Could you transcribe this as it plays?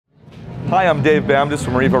Hi, I'm Dave Bamdas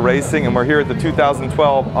from Riva Racing, and we're here at the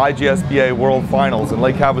 2012 IGSBA World Finals in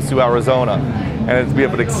Lake Havasu, Arizona. And we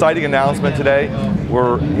have an exciting announcement today.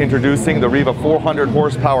 We're introducing the Riva 400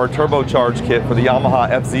 horsepower turbocharged kit for the Yamaha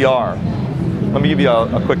FZR. Let me give you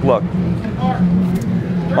a quick look.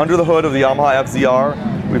 Under the hood of the Yamaha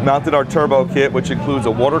FZR, we've mounted our turbo kit, which includes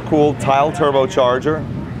a water-cooled tile turbocharger,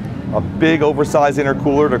 a big oversized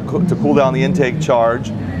intercooler to cool down the intake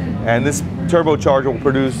charge, and this turbocharger will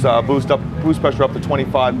produce boost pressure up to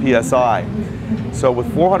 25 psi. So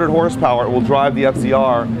with 400 horsepower, it will drive the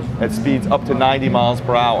FZR at speeds up to 90 miles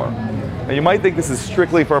per hour. Now you might think this is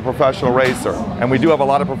strictly for a professional racer, and we do have a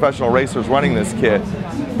lot of professional racers running this kit,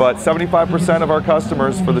 but 75% of our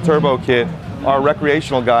customers for the turbo kit are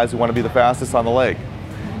recreational guys who want to be the fastest on the lake.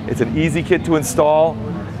 It's an easy kit to install.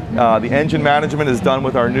 The engine management is done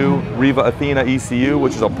with our new Riva Athena ECU,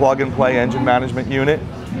 which is a plug-and-play engine management unit,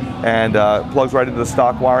 and plugs right into the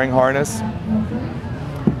stock wiring harness.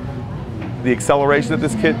 The acceleration that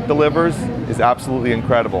this kit delivers is absolutely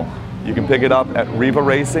incredible. You can pick it up at Riva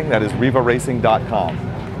Racing, that is rivaracing.com.